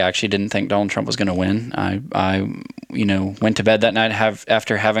Election Day, I actually didn't think Donald Trump was going to win. I went to bed that night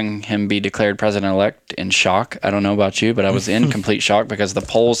after having him be declared president-elect in shock. I don't know about you, but I was in complete shock because the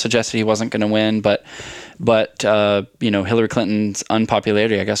polls suggested he wasn't going to win. But Hillary Clinton's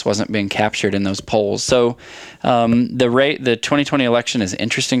unpopularity, I guess, wasn't being captured in those polls. So the 2020 election is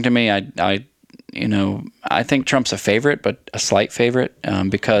interesting to me. I think Trump's a favorite, but a slight favorite,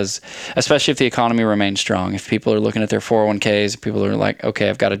 because especially if the economy remains strong, if people are looking at their 401ks, if people are like, okay,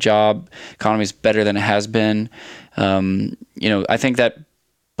 I've got a job, economy's better than it has been. I think that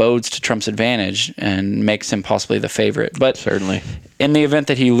bodes to Trump's advantage and makes him possibly the favorite. But certainly, in the event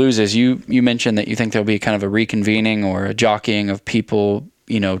that he loses, you mentioned that you think there'll be kind of a reconvening or a jockeying of people,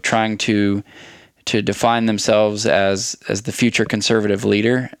 trying to define themselves as the future conservative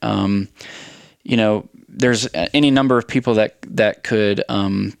leader. There's any number of people that could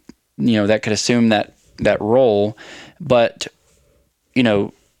assume that role, but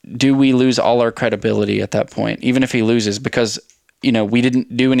do we lose all our credibility at that point, even if he loses, because we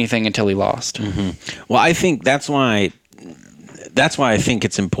didn't do anything until he lost. Mm-hmm. Well, I think that's why I think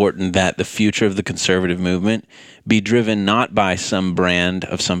it's important that the future of the conservative movement be driven not by some brand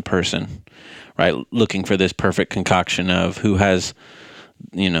of some person, right? Looking for this perfect concoction of who has,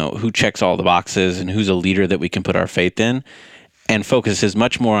 who checks all the boxes and who's a leader that we can put our faith in, and focuses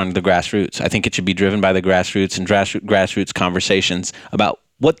much more on the grassroots. I think it should be driven by the grassroots and grassroots conversations about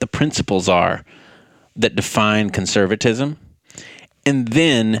what the principles are that define conservatism, and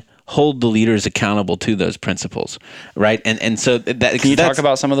then hold the leaders accountable to those principles, right? And so that can you talk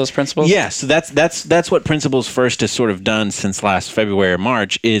about some of those principles? Yes, yeah, so that's what Principles First has sort of done since last February or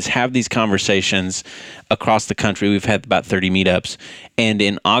March, is have these conversations across the country. We've had about 30 meetups, and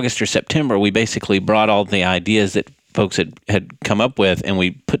in August or September, we basically brought all the ideas that folks had come up with, and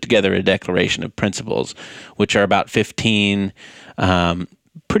we put together a declaration of principles, which are about 15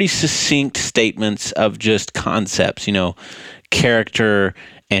 pretty succinct statements of just concepts. Character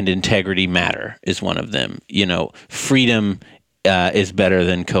and integrity matter is one of them. Freedom is better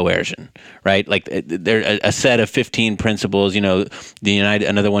than coercion, right? Like there a set of 15 principles.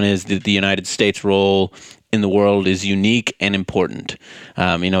 Another one is that the United States role in the world is unique and important.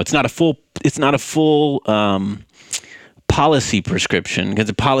 It's not a full policy prescription, because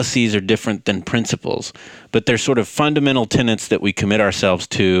the policies are different than principles, but they're sort of fundamental tenets that we commit ourselves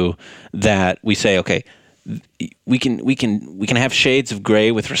to, that we say, okay, we can have shades of gray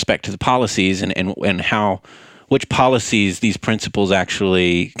with respect to the policies and how, which policies these principles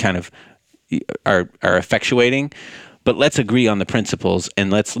actually kind of are effectuating. But let's agree on the principles, and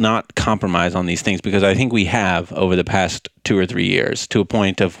let's not compromise on these things, because I think we have over the past 2 or 3 years to a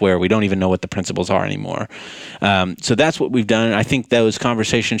point of where we don't even know what the principles are anymore. So that's what we've done. I think those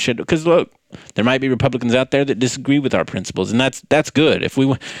conversations should, because look, there might be Republicans out there that disagree with our principles, and that's good. If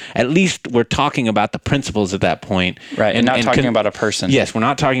we, at least we're talking about the principles at that point, right? And not talking about a person. Yes, we're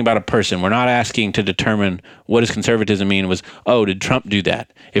not talking about a person. We're not asking to determine what does conservatism mean. Was, oh, did Trump do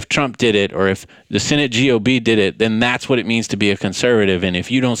that? If Trump did it, or if the Senate GOP did it, then that's what it means to be a conservative. And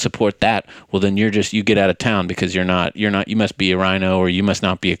if you don't support that, well, then you get out of town, because you must be a rhino, or you must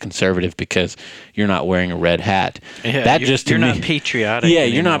not be a conservative because you're not wearing a red hat. Yeah, that you're not patriotic. Yeah,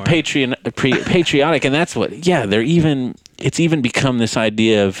 anymore. you're not patriotic, and that's what. Yeah, it's even become this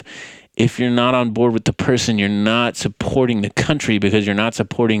idea of, if you're not on board with the person, you're not supporting the country because you're not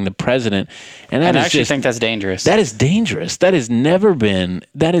supporting the president. And I actually think that's dangerous. That is dangerous. That has never been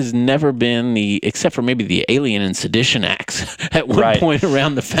except for maybe the Alien and Sedition Acts at one point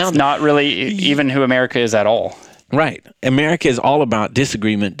around the founding. It's not really even who America is at all. Right. America is all about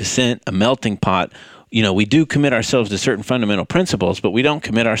disagreement, dissent, a melting pot. We do commit ourselves to certain fundamental principles, but we don't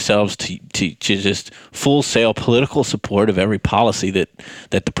commit ourselves to just full-sail political support of every policy that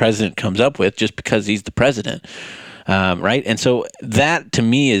the president comes up with just because he's the president, right? And so that, to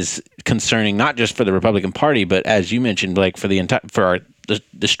me, is concerning, not just for the Republican Party, but as you mentioned, Blake, for the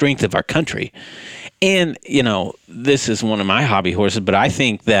strength of our country. And this is one of my hobby horses, but I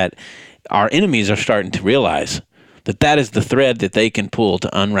think that our enemies are starting to realize that is the thread that they can pull to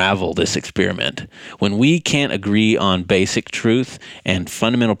unravel this experiment. When we can't agree on basic truth and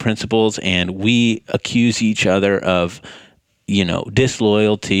fundamental principles, and we accuse each other of,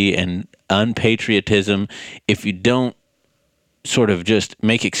 disloyalty and unpatriotism, if you don't sort of just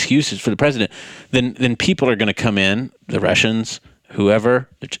make excuses for the president, then people are going to come in, the Russians, whoever,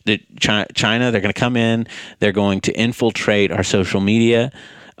 China, they're going to come in, they're going to infiltrate our social media.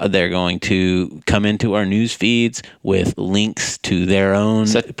 They're going to come into our news feeds with links to their own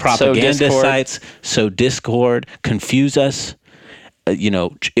propaganda sites, sow discord, confuse us. I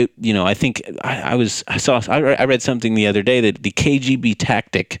think I read something the other day that the KGB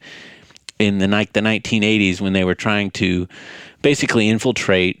tactic in the 1980s, when they were trying to basically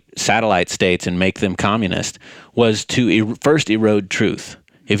infiltrate satellite states and make them communist, was to first erode truth.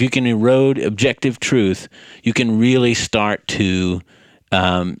 If you can erode objective truth, you can really start to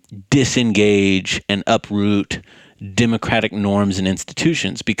disengage and uproot democratic norms and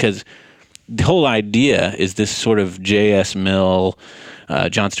institutions, because the whole idea is this sort of J.S. Mill,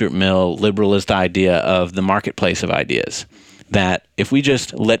 John Stuart Mill liberalist idea of the marketplace of ideas, that if we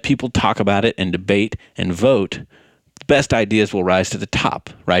just let people talk about it and debate and vote, the best ideas will rise to the top,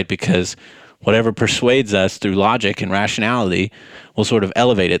 right? Because whatever persuades us through logic and rationality will sort of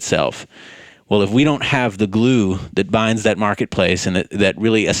elevate itself. Well, if we don't have the glue that binds that marketplace and that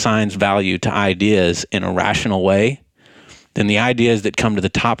really assigns value to ideas in a rational way, then the ideas that come to the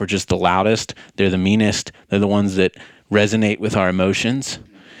top are just the loudest, they're the meanest, they're the ones that resonate with our emotions.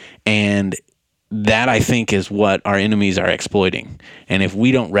 And that, I think, is what our enemies are exploiting. And if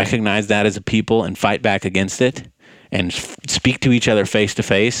we don't recognize that as a people and fight back against it and speak to each other face to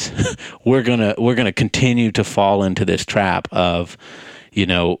face, we're gonna continue to fall into this trap of,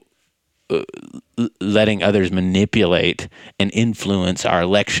 letting others manipulate and influence our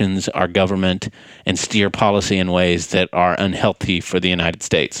elections, our government, and steer policy in ways that are unhealthy for the United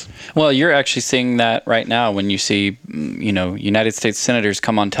States. Well, you're actually seeing that right now when you see, United States senators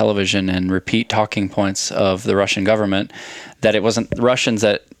come on television and repeat talking points of the Russian government, that it wasn't the Russians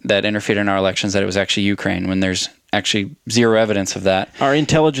that interfered in our elections, that it was actually Ukraine, when there's actually zero evidence of that. Our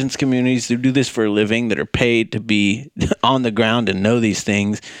intelligence communities who do this for a living, that are paid to be on the ground and know these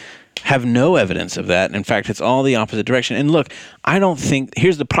things, have no evidence of that. In fact, it's all the opposite direction. And look,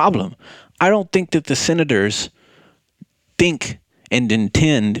 here's the problem. I don't think that the senators think and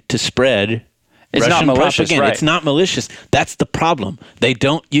intend to spread Russian propaganda. Right. It's not malicious. That's the problem. They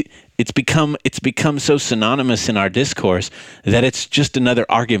don't. It's become so synonymous in our discourse that it's just another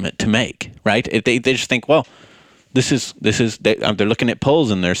argument to make, right? They just think, well, they're looking at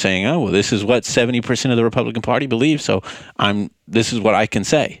polls and they're saying, oh, well, this is what 70% of the Republican Party believes, so this is what I can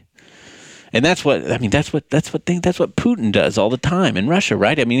say. And that's what Putin does all the time in Russia,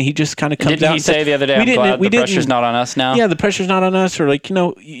 right? I mean, he just kind of comes Didn't out. he say the other day, I'm glad the pressure's not on us now? Yeah, the pressure's not on us. Or like,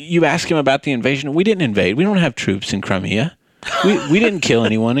 you ask him about the invasion. We didn't invade. We don't have troops in Crimea. We didn't kill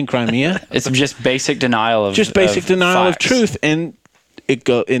anyone in Crimea. It's just basic denial of of facts. truth, and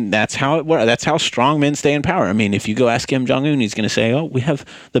that's how it works. That's how strong men stay in power. I mean, if you go ask Kim Jong-un, he's going to say, "Oh, we have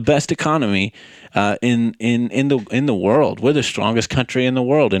the best economy in the world. We're the strongest country in the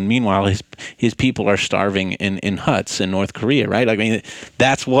world." And meanwhile, his people are starving in huts in North Korea, right? I mean,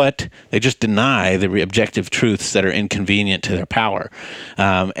 that's what they just deny the objective truths that are inconvenient to their power.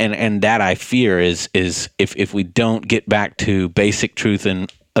 And that I fear is if we don't get back to basic truth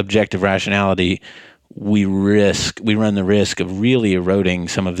and objective rationality, we run the risk of really eroding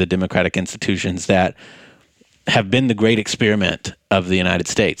some of the democratic institutions that have been the great experiment of the United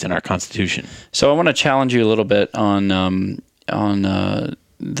States and our Constitution. So I want to challenge you a little bit on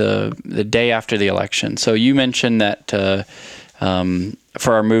the day after the election. So you mentioned that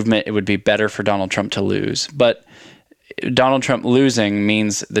for our movement, it would be better for Donald Trump to lose, but Donald Trump losing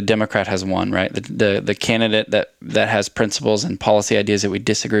means the Democrat has won, right? The candidate that has principles and policy ideas that we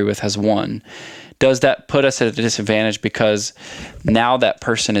disagree with has won. Does that put us at a disadvantage because now that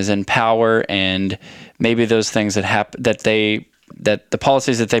person is in power and maybe those things that happen, that the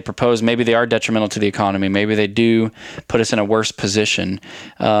policies that they propose, maybe they are detrimental to the economy, maybe they do put us in a worse position.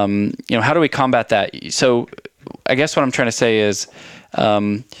 How do we combat that? So I guess what I'm trying to say is,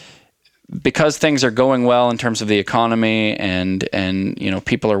 because things are going well in terms of the economy and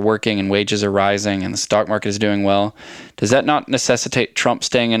people are working and wages are rising and the stock market is doing well, does that not necessitate Trump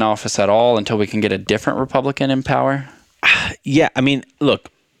staying in office at all until we can get a different Republican in power? Yeah, I mean, look,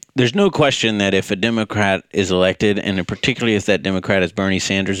 there's no question that if a Democrat is elected, and particularly if that Democrat is Bernie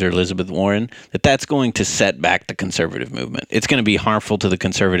Sanders or Elizabeth Warren, that's going to set back the conservative movement. It's going to be harmful to the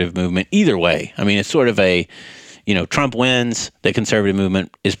conservative movement either way. I mean, it's sort of a, Trump wins, the conservative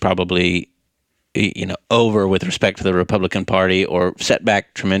movement is probably, over with respect to the Republican Party or set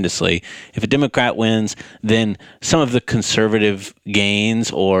back tremendously. If a Democrat wins, then some of the conservative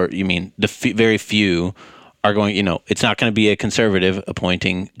gains, or the very few, are going, it's not going to be a conservative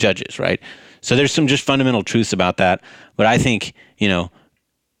appointing judges, right? So there's some just fundamental truths about that. But I think, the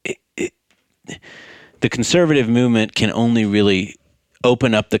conservative movement can only really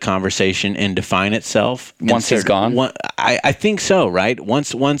open up the conversation and define itself once he's gone. I think so, right? Once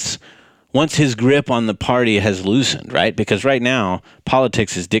his grip on the party has loosened, right? Because right now,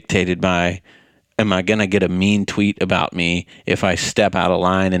 politics is dictated by, am I going to get a mean tweet about me if I step out of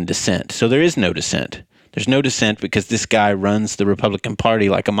line and dissent? So there is no dissent. There's no dissent because this guy runs the Republican Party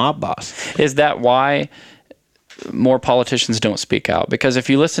like a mob boss. Is that why more politicians don't speak out? Because if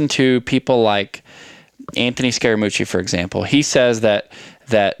you listen to people like Anthony Scaramucci, for example, he says that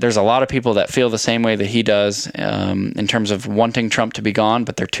there's a lot of people that feel the same way that he does in terms of wanting Trump to be gone,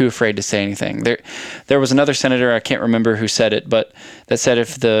 but they're too afraid to say anything. There was another senator, I can't remember who said it, but that said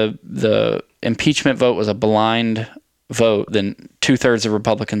if the impeachment vote was a blind vote, then 2/3 of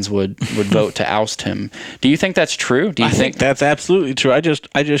Republicans would vote to oust him. Do you think that's true? Do you think that's absolutely true? I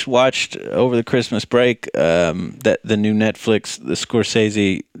just watched over the Christmas break that the new Netflix, the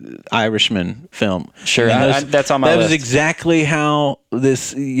Scorsese Irishman film. Sure, that's on my list. That was exactly how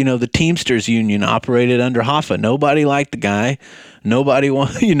this, the Teamsters union operated under Hoffa. Nobody liked the guy. Nobody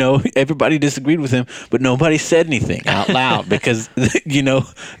everybody disagreed with him, but nobody said anything out loud because,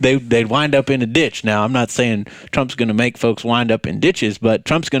 they'd wind up in a ditch. Now, I'm not saying Trump's going to make folks wind up in ditches, but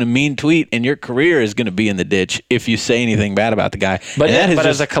Trump's going to mean tweet and your career is going to be in the ditch if you say anything bad about the guy. But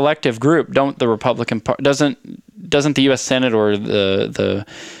as a collective group, don't the Republican Party, doesn't the U.S. Senate or the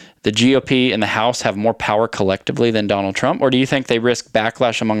GOP and the House have more power collectively than Donald Trump? Or do you think they risk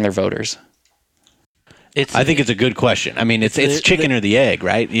backlash among their voters? I think it's a good question. I mean, it's chicken or the egg,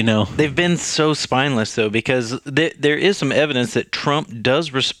 right? They've been so spineless, though, because there is some evidence that Trump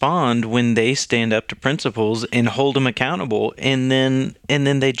does respond when they stand up to principles and hold them accountable, and then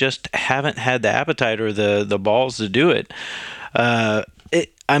they just haven't had the appetite or the balls to do it. There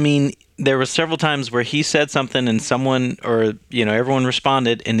were several times where he said something and someone or everyone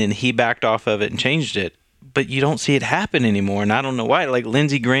responded, and then he backed off of it and changed it. But you don't see it happen anymore, and I don't know why. Like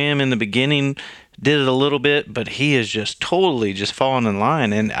Lindsey Graham in the beginning did it a little bit, but he is just totally fallen in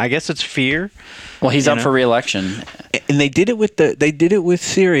line, and I guess it's fear. Well, he's up for re-election, and they did it with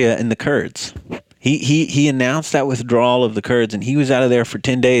Syria and the Kurds. He announced that withdrawal of the Kurds, and he was out of there for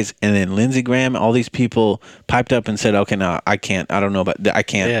 10 days. And then Lindsey Graham, all these people piped up and said, "Okay, no, I can't. I don't know, but I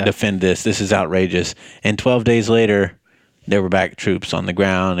can't defend this. This is outrageous." And 12 days later, there were back troops on the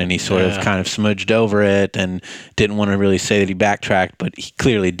ground, and he sort of kind of smudged over it and didn't want to really say that he backtracked, but he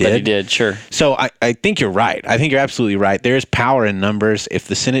clearly did. But he did, sure. So I think you're right. I think you're absolutely right. There's power in numbers. If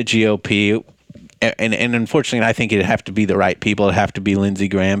the Senate GOP, and unfortunately, I think it'd have to be the right people. It'd have to be Lindsey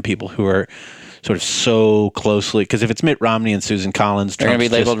Graham, people who are sort of so closely, because if it's Mitt Romney and Susan Collins, they're going to be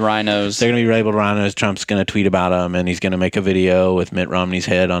labeled rhinos. They're going to be labeled rhinos. Trump's going to tweet about them, and he's going to make a video with Mitt Romney's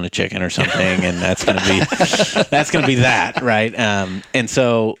head on a chicken or something, and that's going to be that, right? And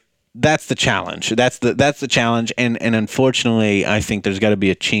so that's the challenge. That's the challenge, and unfortunately, I think there's got to be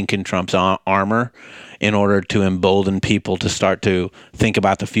a chink in Trump's armor in order to embolden people to start to think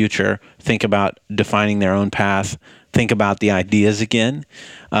about the future, think about defining their own path, think about the ideas again.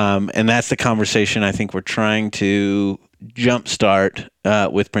 And that's the conversation I think we're trying to jumpstart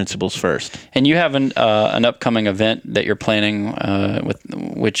with Principles First. And you have an upcoming event that you're planning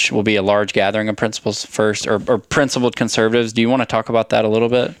which will be a large gathering of Principles First or principled conservatives. Do you want to talk about that a little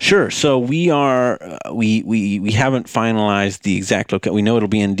bit? Sure. So we are we haven't finalized the exact location. We know it'll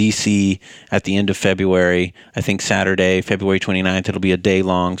be in D.C. at the end of February. I think Saturday, February 29th. It'll be a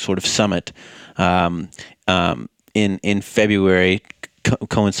day-long sort of summit in February.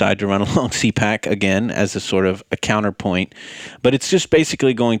 Coincide to run along CPAC again as a sort of a counterpoint. But it's just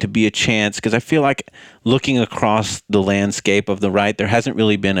basically going to be a chance, because I feel like looking across the landscape of the right, there hasn't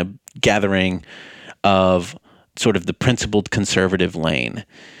really been a gathering of sort of the principled conservative lane.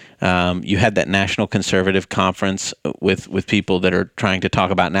 You had that National Conservative Conference with people that are trying to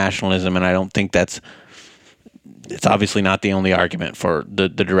talk about nationalism, and I don't think it's obviously not the only argument for the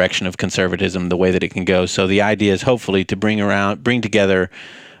direction of conservatism, the way that it can go. So the idea is hopefully to bring together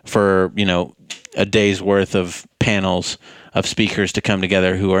for, a day's worth of panels of speakers to come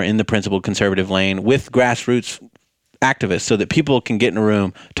together who are in the principled conservative lane with grassroots activists, so that people can get in a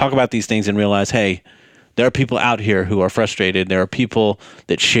room, talk about these things, and realize, hey, there are people out here who are frustrated. There are people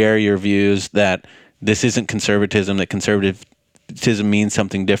that share your views that this isn't conservatism, that conservatism means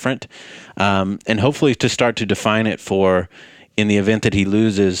something different, and hopefully to start to define it for, in the event that he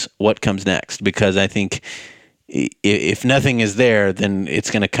loses, what comes next. Because I think if nothing is there, then it's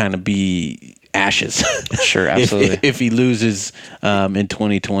going to kind of be ashes. Sure, absolutely. if he loses in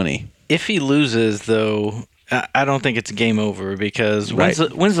 2020. If he loses, though, I don't think it's game over, because when's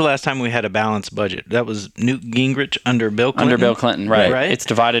the last time we had a balanced budget? That was Newt Gingrich under Bill Clinton. Under Bill Clinton, right. It's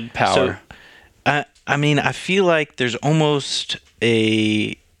divided power. So, I feel like there's almost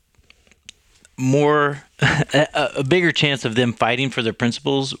a bigger chance of them fighting for their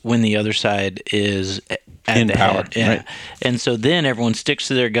principles when the other side is at in the power. Head. Yeah. Right. And so then everyone sticks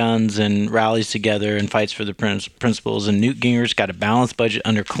to their guns and rallies together and fights for the principles. And Newt Gingrich got a balanced budget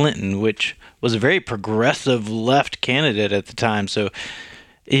under Clinton, which was a very progressive left candidate at the time. So,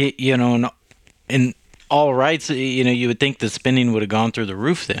 in all rights, you would think the spending would have gone through the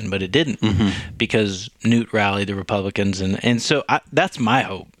roof then, but it didn't, because Newt rallied the Republicans. And so that's my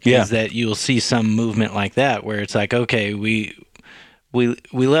hope, is that you'll see some movement like that, where it's like, okay, we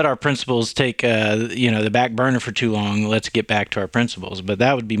let our principles take the back burner for too long. Let's get back to our principles. But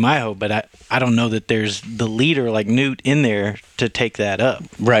that would be my hope. But I don't know that there's the leader like Newt in there to take that up.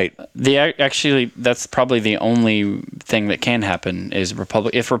 Right. Actually, that's probably the only thing that can happen is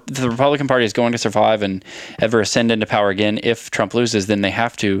if the Republican Party is going to survive and ever ascend into power again. If Trump loses, then they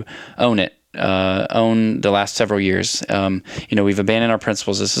have to own it. Own the last several years. We've abandoned our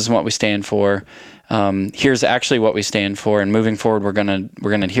principles. This isn't what we stand for. Here's actually what we stand for, and moving forward, we're gonna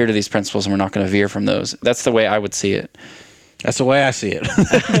adhere to these principles, and we're not gonna veer from those. That's the way I would see it. That's the way I see it.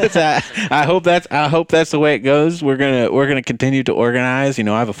 I hope that's the way it goes. We're gonna continue to organize. I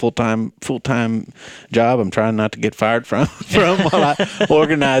have a full time job. I'm trying not to get fired from while I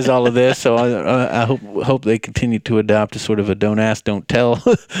organize all of this. So I hope they continue to adopt a sort of a don't ask, don't tell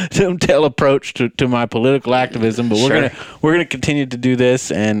approach to my political activism. But we're gonna continue to do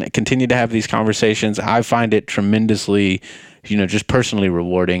this and continue to have these conversations. I find it tremendously, just personally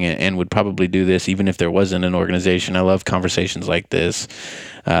rewarding, and would probably do this even if there wasn't an organization. I love conversations like this,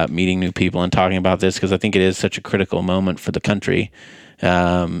 meeting new people and talking about this, because I think it is such a critical moment for the country.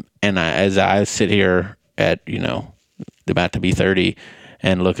 As I sit here at, about to be 30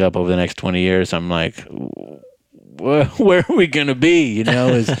 and look up over the next 20 years, I'm like, where are we going to be?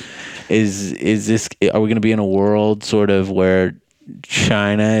 Is this, are we going to be in a world sort of where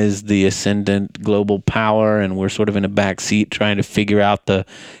China is the ascendant global power, and we're sort of in a back seat trying to figure out the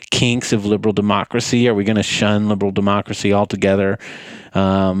kinks of liberal democracy? Are we going to shun liberal democracy altogether,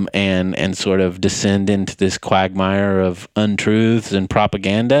 and sort of descend into this quagmire of untruths and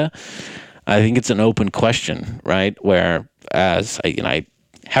propaganda? I think it's an open question, right? Whereas I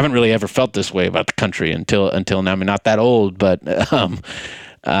haven't really ever felt this way about the country until now. I mean, not that old, but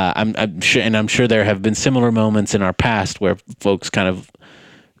I'm sure there have been similar moments in our past where folks kind of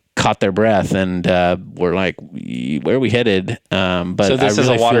caught their breath and were like, "Where are we headed?" But so this is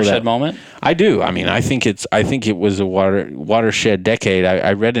a watershed moment. I do. I mean, I think it was a watershed decade.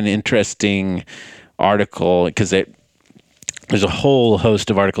 I read an interesting article because there's a whole host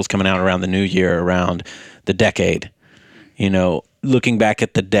of articles coming out around the new year around the decade. You know, looking back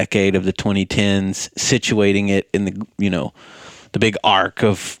at the decade of the 2010s, situating it in the big arc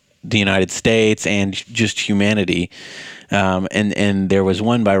of the United States and just humanity. And there was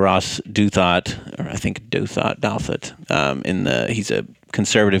one by Ross Douthat, or I think Douthat, he's a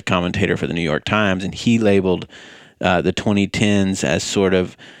conservative commentator for the New York Times, and he labeled the 2010s as sort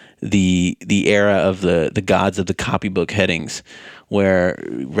of the era of the gods of the copybook headings, where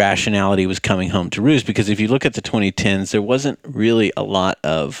rationality was coming home to roost. Because if you look at the 2010s, there wasn't really a lot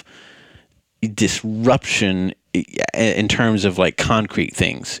of disruption in terms of like concrete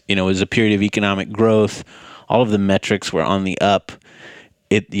things. You know, it was a period of economic growth. All of the metrics were on the up.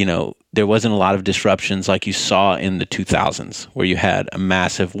 There wasn't a lot of disruptions like you saw in the 2000s, where you had a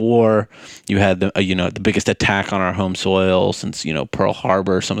massive war. You had the biggest attack on our home soil since Pearl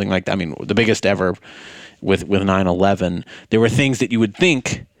Harbor or something like that. I mean, the biggest ever with 9/11. There were things that you would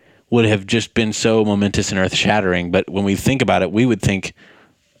think would have just been so momentous and earth-shattering, but when we think about it, we would think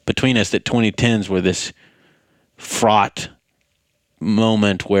between us that 2010s were this fraught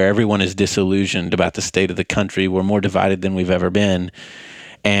moment where everyone is disillusioned about the state of the country. We're more divided than we've ever been.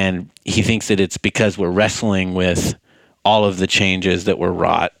 And he thinks that it's because we're wrestling with all of the changes that were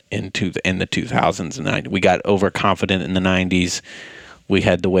wrought in the 2000s and 90s. We got overconfident in the 90s. We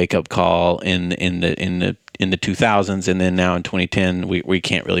had the wake-up call in the 2000s, and then now in 2010, we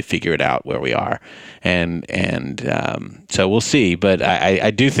can't really figure it out where we are, and so we'll see. But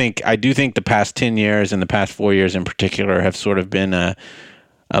I do think the past 10 years and the past 4 years in particular have sort of been a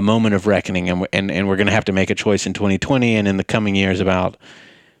moment of reckoning, and we're going to have to make a choice in 2020 and in the coming years about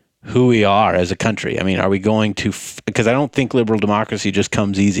who we are as a country. I mean, are we going to? Because I don't think liberal democracy just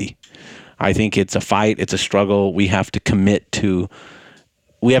comes easy. I think it's a fight. It's a struggle. We have to commit to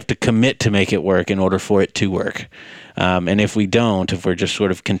make it work in order for it to work. And if we don't, if we're just sort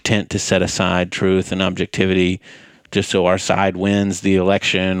of content to set aside truth and objectivity just so our side wins the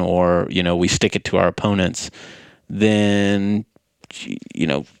election, or, we stick it to our opponents, then,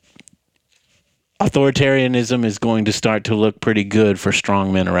 authoritarianism is going to start to look pretty good for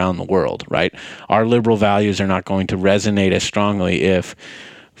strong men around the world, right? Our liberal values are not going to resonate as strongly if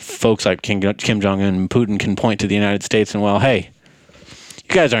folks like Kim Jong-un and Putin can point to the United States and, well, hey,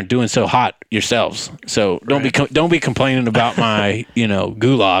 you guys aren't doing so hot yourselves, so don't be complaining about my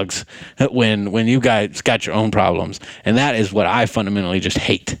gulags when you guys got your own problems. And that is what I fundamentally just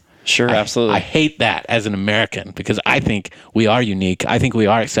hate. Sure, absolutely. I hate that as an American, because I think we are unique. I think we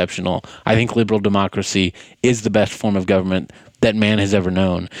are exceptional. I think liberal democracy is the best form of government that man has ever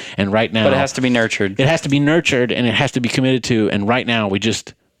known. And right now, but it has to be nurtured. It has to be nurtured, and it has to be committed to. And right now, we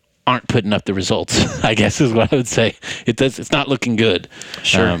just aren't putting up the results, I guess is what I would say. It's not looking good.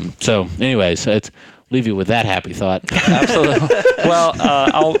 Sure. So anyways, let's leave you with that happy thought. Absolutely. Well,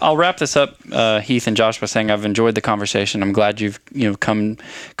 I'll wrap this up, Heath and Josh, by saying I've enjoyed the conversation. I'm glad you've come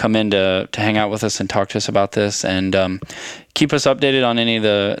in to hang out with us and talk to us about this, and keep us updated on any of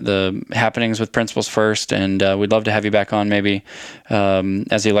the happenings with Principles First. And we'd love to have you back on maybe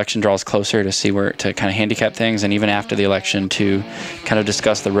as the election draws closer to see where to kind of handicap things, and even after the election to kind of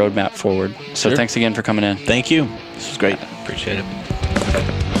discuss the roadmap forward. So Thanks again for coming in. Thank you. This was great. Appreciate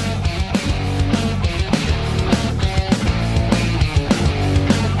it.